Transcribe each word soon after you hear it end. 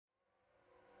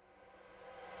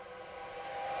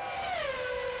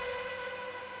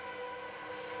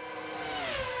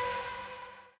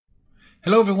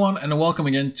Hello everyone and welcome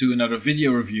again to another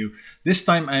video review. This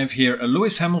time I have here a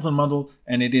Lewis Hamilton model,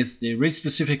 and it is the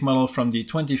race-specific model from the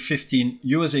 2015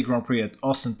 USA Grand Prix at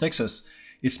Austin, Texas.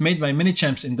 It's made by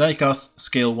Minichamps in diecast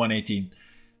scale 1/18.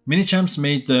 Minichamps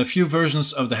made a few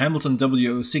versions of the Hamilton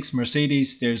W06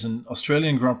 Mercedes. There's an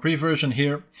Australian Grand Prix version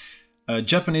here, a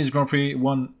Japanese Grand Prix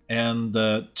one, and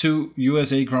two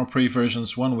USA Grand Prix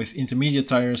versions, one with intermediate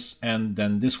tires and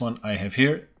then this one I have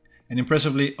here. And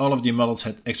impressively, all of the models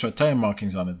had extra tire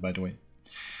markings on it, by the way.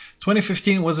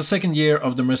 2015 was the second year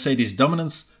of the Mercedes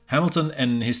dominance. Hamilton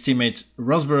and his teammate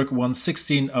Rosberg won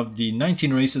 16 of the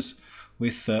 19 races,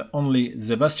 with only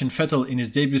Sebastian Vettel in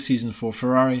his debut season for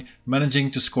Ferrari managing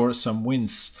to score some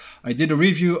wins. I did a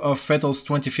review of Vettel's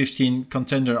 2015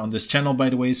 contender on this channel, by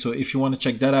the way, so if you want to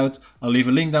check that out, I'll leave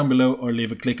a link down below or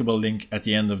leave a clickable link at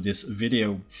the end of this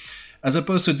video. As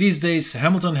opposed to these days,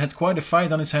 Hamilton had quite a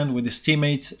fight on his hand with his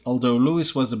teammate. Although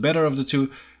Lewis was the better of the two,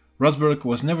 Rosberg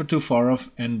was never too far off,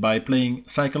 and by playing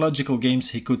psychological games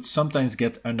he could sometimes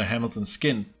get under Hamilton's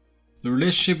skin. The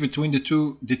relationship between the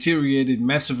two deteriorated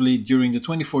massively during the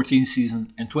 2014 season,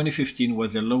 and 2015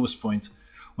 was their lowest point.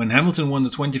 When Hamilton won the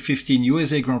 2015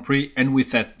 USA Grand Prix, and with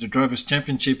that the Drivers'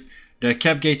 Championship, their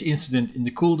Capgate incident in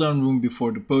the cool-down room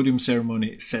before the podium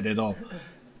ceremony said it all.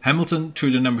 Hamilton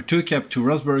threw the number 2 cap to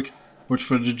Rosberg, but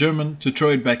for the German to throw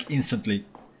it back instantly.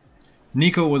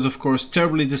 Nico was of course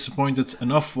terribly disappointed,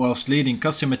 and off whilst leading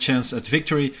cost him a chance at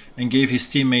victory and gave his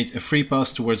teammate a free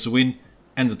pass towards the win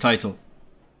and the title.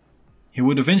 He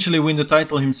would eventually win the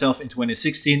title himself in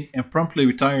 2016 and promptly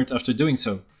retired after doing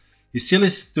so. He still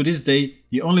is to this day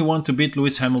the only one to beat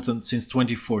Lewis Hamilton since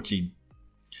 2014.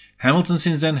 Hamilton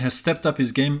since then has stepped up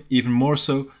his game even more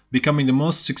so, becoming the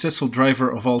most successful driver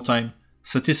of all time,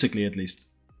 statistically at least.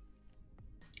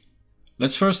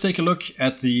 Let's first take a look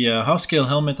at the half-scale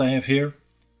helmet I have here,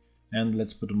 and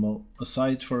let's put them all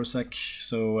aside for a sec.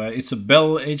 So it's a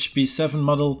Bell HP7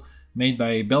 model made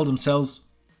by Bell themselves.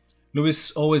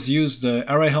 Lewis always used the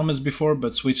AERØHEAD helmets before,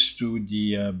 but switched to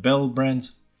the Bell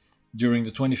brand during the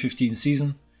 2015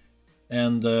 season.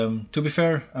 And to be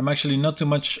fair, I'm actually not too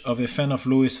much of a fan of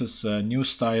Lewis's new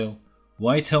style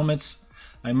white helmets.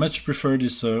 I much prefer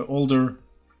this older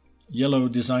yellow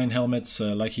design helmet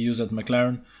like he used at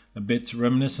McLaren. A bit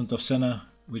reminiscent of Senna,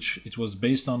 which it was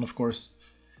based on, of course.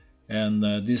 And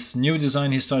this new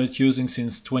design he started using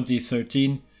since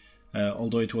 2013,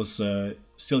 although it was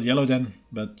still yellow then,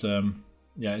 but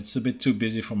yeah, it's a bit too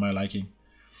busy for my liking.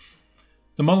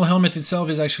 The model helmet itself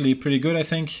is actually pretty good, I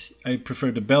think. I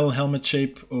prefer the Bell helmet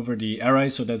shape over the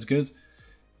AERØHEAD, so that's good.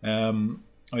 Oh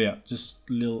yeah, just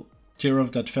a little tear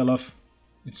off that fell off.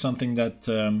 It's something that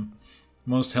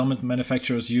most helmet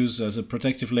manufacturers use as a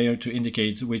protective layer to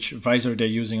indicate which visor they're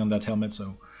using on that helmet.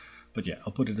 So, but yeah,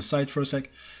 I'll put it aside for a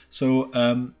sec. So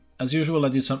as usual, I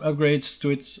did some upgrades to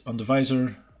it on the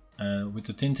visor with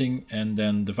the tinting, and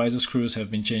then the visor screws have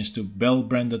been changed to Bell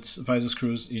branded visor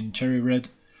screws in cherry red.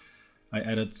 I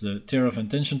added the tear off and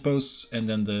tension posts, and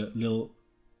then the little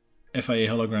FIA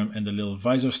hologram and the little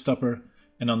visor stopper,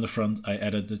 and on the front I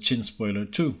added the chin spoiler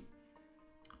too.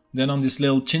 Then on these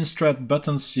little chin strap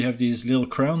buttons you have these little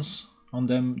crowns on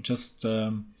them, just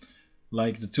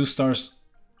like the 2 stars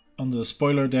on the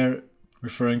spoiler there,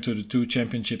 referring to the 2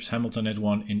 championships Hamilton had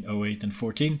won in 08 and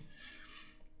 14.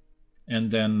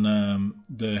 And then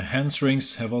the hands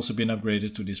rings have also been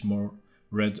upgraded to these more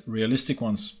red realistic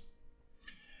ones.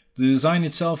 The design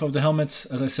itself of the helmet,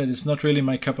 as I said, is not really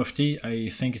my cup of tea. I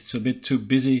think it's a bit too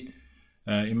busy,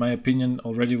 in my opinion,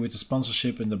 already with the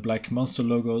sponsorship and the black monster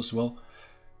logo as well.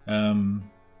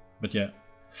 But yeah,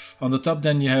 on the top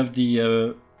then you have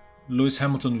the Lewis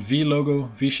Hamilton V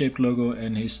logo, V-shaped logo,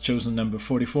 and his chosen number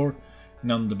 44,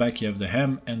 and on the back you have the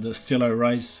Ham and the Still I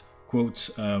Rise quote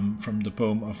from the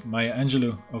poem of Maya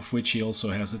Angelou, of which he also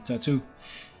has a tattoo.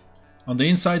 On the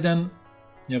inside then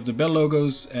you have the Bell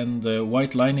logos and the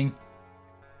white lining.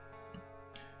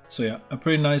 So yeah, a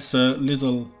pretty nice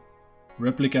little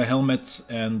replica helmet,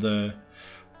 and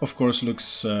of course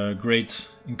looks great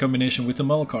in combination with the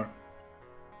Modelcar.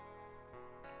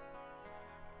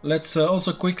 Let's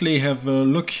also quickly have a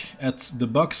look at the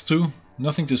box too.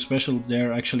 Nothing too special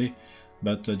there actually,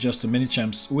 but just a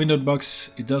Minichamps windowed box.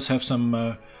 It does have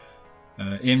some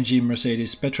AMG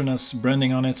Mercedes Petronas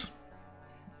branding on it,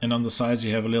 and on the sides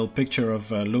you have a little picture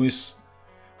of Lewis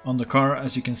on the car,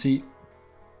 as you can see.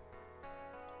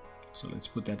 So let's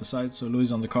put that aside. So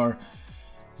Lewis on the car,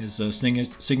 his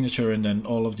signature, and then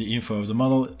all of the info of the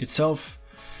model itself.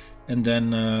 And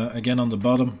then again on the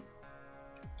bottom,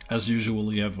 as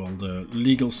usual, you have all the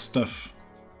legal stuff.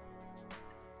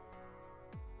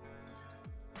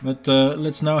 But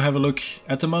let's now have a look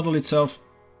at the model itself.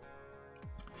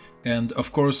 And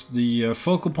of course the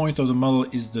focal point of the model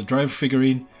is the driver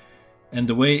figurine and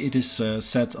the way it is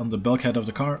set on the bulkhead of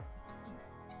the car.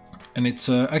 And it's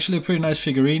actually a pretty nice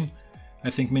figurine. I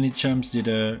think Minichamps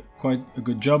did quite a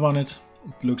good job on it.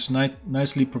 It looks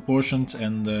nicely proportioned,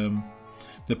 and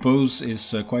the pose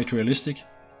is quite realistic.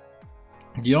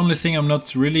 The only thing I'm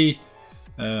not really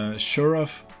sure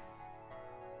of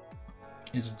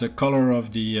is the color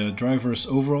of the driver's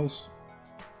overalls.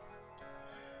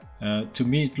 To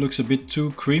me it looks a bit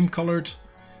too cream colored,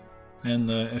 and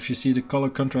if you see the color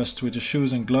contrast with the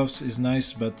shoes and gloves is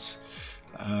nice, but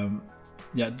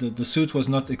yeah, the suit was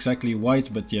not exactly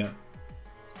white, but yeah,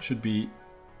 should be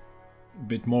a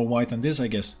bit more white than this, I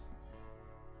guess.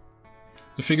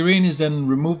 The figurine is then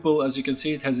removable. As you can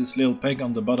see, it has this little peg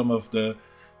on the bottom of the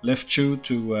left shoe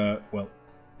to well,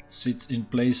 sit in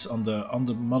place on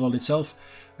the model itself.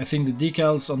 I think the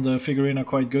decals on the figurine are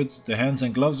quite good. The hands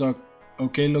and gloves are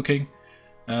okay looking.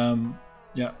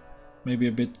 Yeah, maybe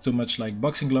a bit too much like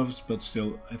boxing gloves, but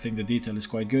still I think the detail is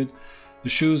quite good. The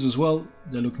shoes as well,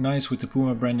 they look nice with the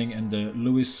Puma branding and the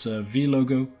Lewis V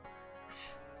logo.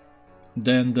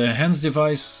 Then the hands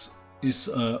device is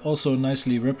also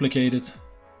nicely replicated,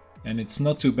 and it's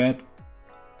not too bad,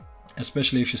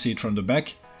 especially if you see it from the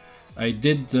back. I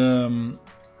did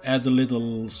add a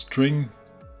little string,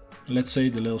 let's say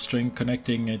the little string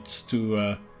connecting it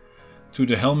to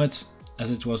the helmet,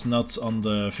 as it was not on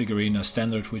the figurine as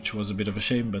standard, which was a bit of a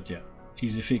shame, but yeah,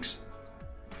 easy fix.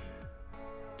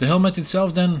 The helmet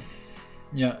itself then,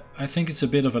 yeah, I think it's a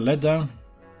bit of a letdown,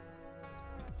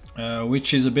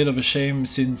 which is a bit of a shame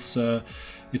since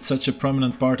it's such a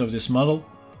prominent part of this model.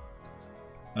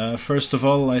 First of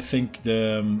all, I think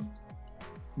the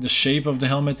shape of the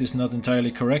helmet is not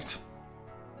entirely correct.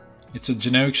 It's a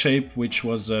generic shape which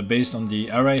was based on the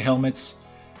AERØHEAD helmets,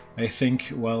 I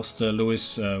think, whilst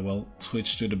Lewis well,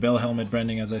 switched to the Bell helmet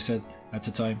branding, as I said at the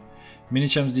time.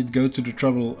 Minichamps did go to the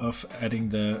trouble of adding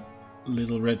the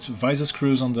little red visor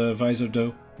screws on the visor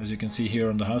though, as you can see here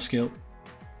on the half scale.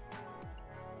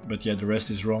 But yeah, the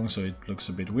rest is wrong, so it looks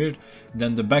a bit weird.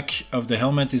 Then the back of the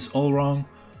helmet is all wrong.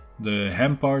 The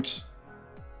ham part,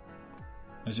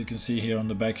 as you can see here on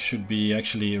the back, should be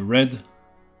actually red.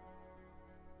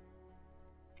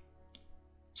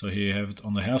 So here you have it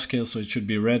on the half scale, so it should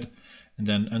be red. And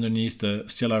then underneath the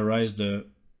Stella Rise, the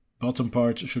bottom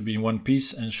part should be in one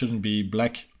piece and shouldn't be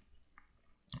black,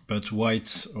 but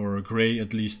white or grey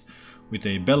at least, with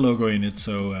a Bell logo in it.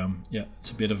 So yeah, it's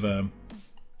a bit of a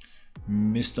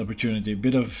missed opportunity, a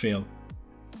bit of a fail.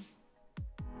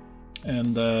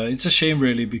 And it's a shame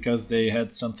really, because they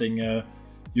had something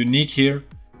unique here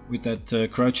with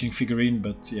that crouching figurine,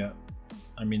 but yeah,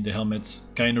 I mean the helmet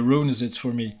kind of ruins it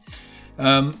for me.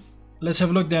 Let's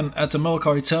have a look then at the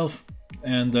Modelcar itself,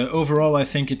 and overall I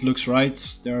think it looks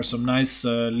right. There are some nice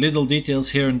little details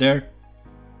here and there,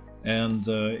 and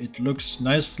it looks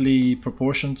nicely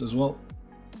proportioned as well.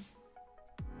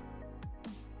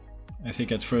 I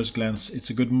think at first glance it's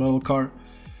a good model car.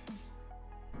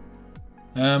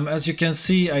 As you can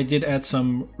see, I did add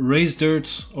some race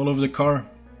dirt all over the car,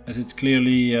 as it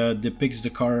clearly depicts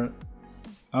the car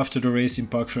after the race in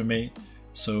Parc Fermé.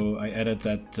 So I added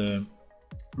that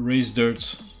race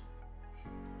dirt,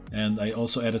 and I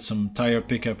also added some tire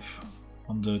pickup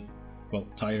on the, well,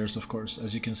 tires of course,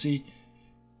 as you can see.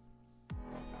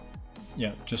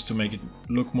 Yeah, just to make it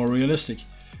look more realistic.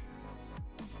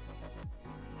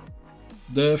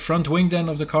 The front wing then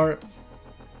of the car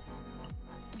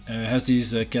has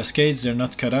these cascades. They're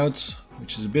not cut out,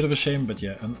 which is a bit of a shame, but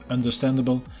yeah,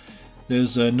 understandable.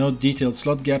 There's no detailed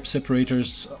slot gap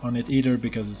separators on it either,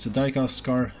 because it's a diecast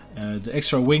car. The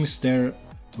extra wings there,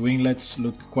 the winglets,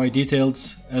 look quite detailed,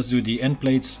 as do the end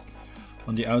plates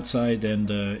on the outside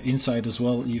and inside as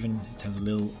well. Even it has a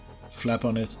little flap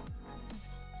on it.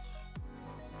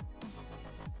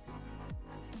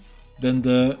 Then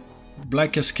the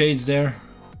black cascades there,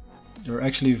 they're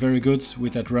actually very good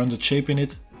with that rounded shape in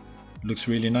it. Looks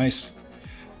really nice.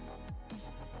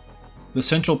 The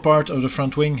central part of the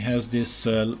front wing has this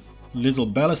little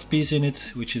ballast piece in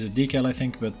it, which is a decal I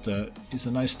think, but it's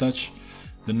a nice touch.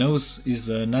 The nose is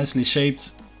nicely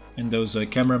shaped, and those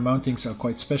camera mountings are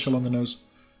quite special on the nose.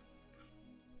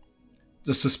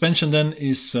 The suspension then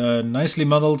is nicely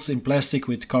modeled in plastic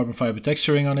with carbon fiber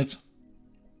texturing on it.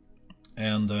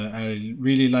 And I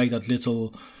really like that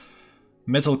little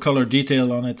metal color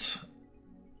detail on it.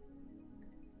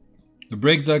 The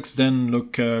brake ducts then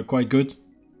look quite good,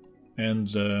 and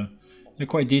they're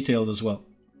quite detailed as well.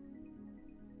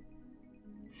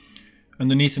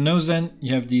 Underneath the nose then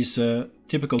you have these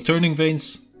typical turning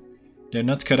vanes. They're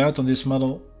not cut out on this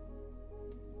model.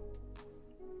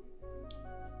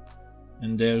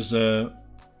 And there's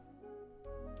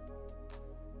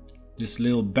this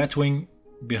little bat wing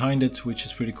behind it, which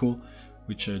is pretty cool,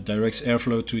 which directs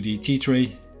airflow to the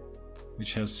T-tray,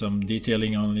 which has some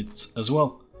detailing on it as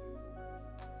well.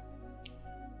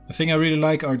 The thing I really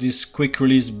like are these quick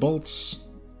release bolts,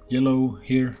 yellow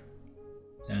here,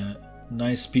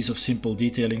 nice piece of simple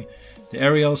detailing. The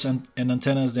aerials and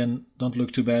antennas then don't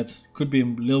look too bad, could be a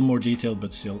little more detailed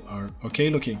but still are okay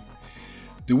looking.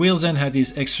 The wheels then had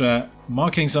these extra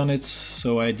markings on it,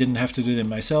 so I didn't have to do them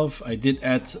myself. I did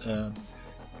add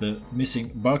the missing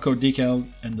barcode decal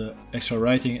and the extra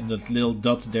writing and that little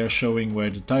dot there showing where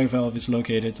the tire valve is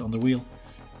located on the wheel.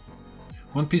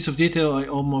 One piece of detail I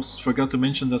almost forgot to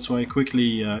mention, that's why I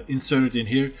quickly inserted in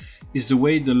here, is the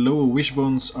way the lower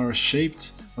wishbones are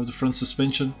shaped of the front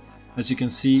suspension. As you can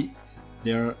see,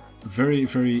 they are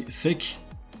very thick,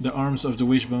 the arms of the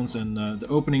wishbones, and the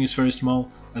opening is very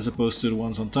small as opposed to the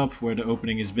ones on top where the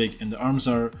opening is big and the arms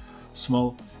are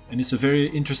small. And it's a very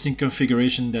interesting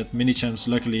configuration that Minichamps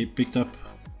luckily picked up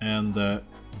and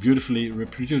beautifully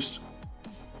reproduced.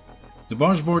 The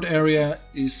bargeboard area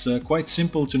is quite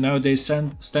simple to nowadays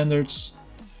standards.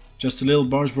 Just a little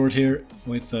bargeboard here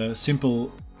with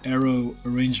simple arrow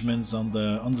arrangements on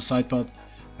the side pod.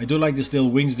 I do like this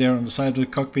little wings there on the side of the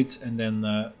cockpit, and then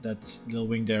that little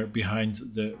wing there behind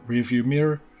the rear view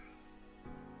mirror.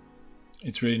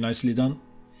 It's really nicely done.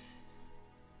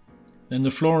 Then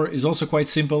the floor is also quite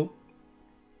simple.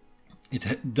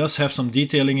 It does have some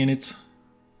detailing in it,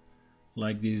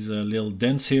 like these little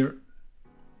dents here.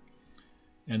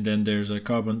 And then there's a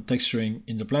carbon texturing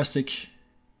in the plastic.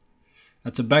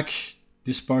 At the back,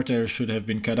 this part there should have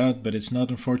been cut out, but it's not,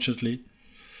 unfortunately.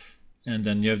 And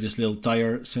then you have this little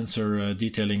tire sensor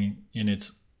detailing in it,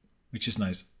 which is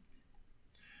nice.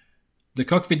 The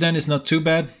cockpit then is not too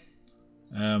bad.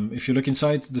 If you look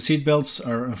inside, the seat belts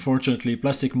are unfortunately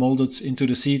plastic molded into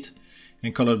the seat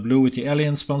and colored blue with the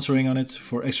Elegance sponsoring on it.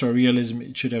 For extra realism,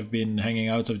 it should have been hanging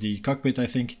out of the cockpit, I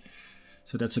think.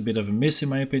 So that's a bit of a miss in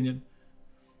my opinion.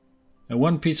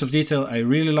 One piece of detail I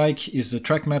really like is the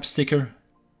track map sticker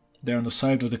there on the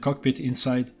side of the cockpit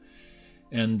inside,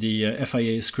 and the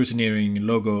FIA scrutineering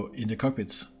logo in the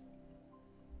cockpit.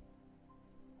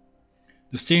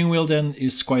 The steering wheel then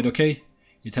is quite okay.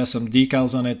 It has some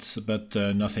decals on it, but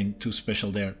nothing too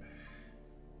special there.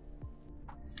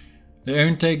 The air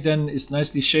intake then is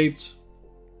nicely shaped,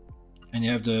 and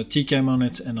you have the T-cam on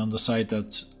it, and on the side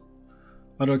that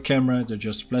other camera. They're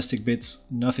just plastic bits,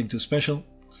 nothing too special.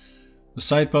 The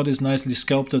side pod is nicely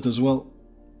sculpted as well.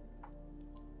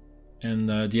 And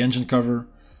the engine cover,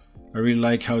 I really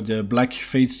like how the black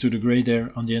fades to the grey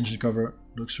there on the engine cover,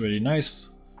 looks really nice.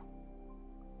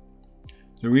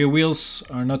 The rear wheels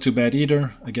are not too bad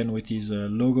either, again with these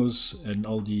logos and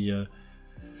all the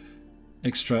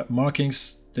extra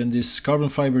markings. Then this carbon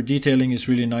fiber detailing is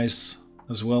really nice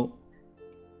as well.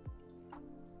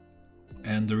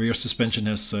 And the rear suspension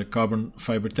has carbon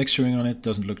fiber texturing on it,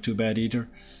 doesn't look too bad either.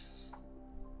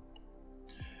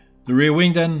 The rear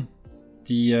wing then,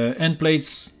 the end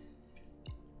plates,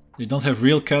 they don't have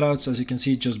real cutouts, as you can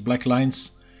see, just black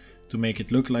lines to make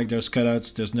it look like there's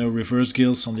cutouts. There's no reverse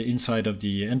gills on the inside of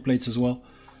the end plates as well.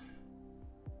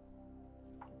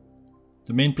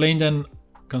 The main plane then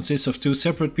consists of two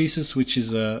separate pieces, which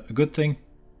is a good thing.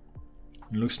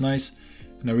 It looks nice,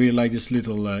 and I really like this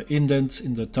little indent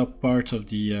in the top part of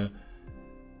the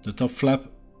top flap.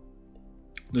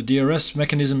 The DRS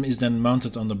mechanism is then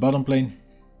mounted on the bottom plane.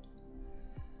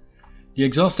 The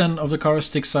exhaust end of the car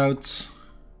sticks out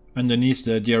underneath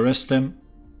the DRS stem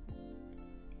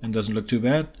and doesn't look too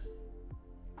bad.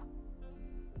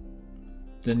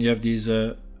 Then you have these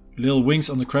little wings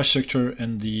on the crash structure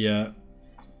and the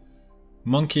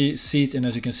monkey seat, and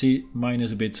as you can see, mine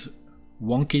is a bit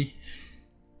wonky.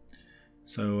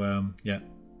 So yeah,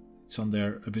 it's on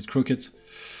there a bit crooked.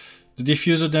 The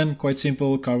diffuser then, quite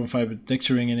simple, carbon fiber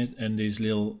texturing in it and these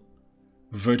little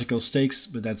vertical stakes,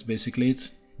 but that's basically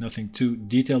it. Nothing too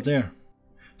detailed there.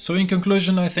 So in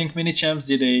conclusion, I think Minichamps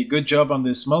did a good job on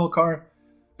this model car.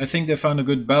 I think they found a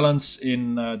good balance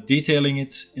in detailing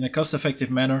it in a cost-effective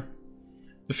manner.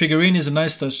 The figurine is a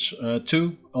nice touch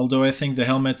too, although I think the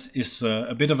helmet is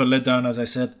a bit of a letdown, as I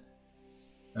said.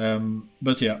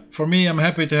 But yeah, for me, I'm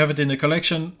happy to have it in the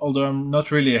collection, although I'm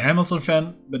not really a Hamilton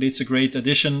fan, but it's a great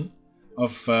addition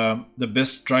of the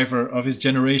best driver of his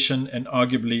generation and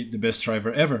arguably the best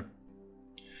driver ever.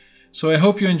 So I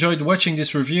hope you enjoyed watching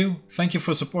this review. Thank you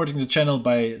for supporting the channel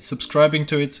by subscribing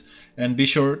to it, and be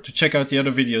sure to check out the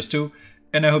other videos too,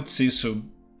 and I hope to see you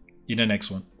soon in the next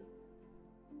one.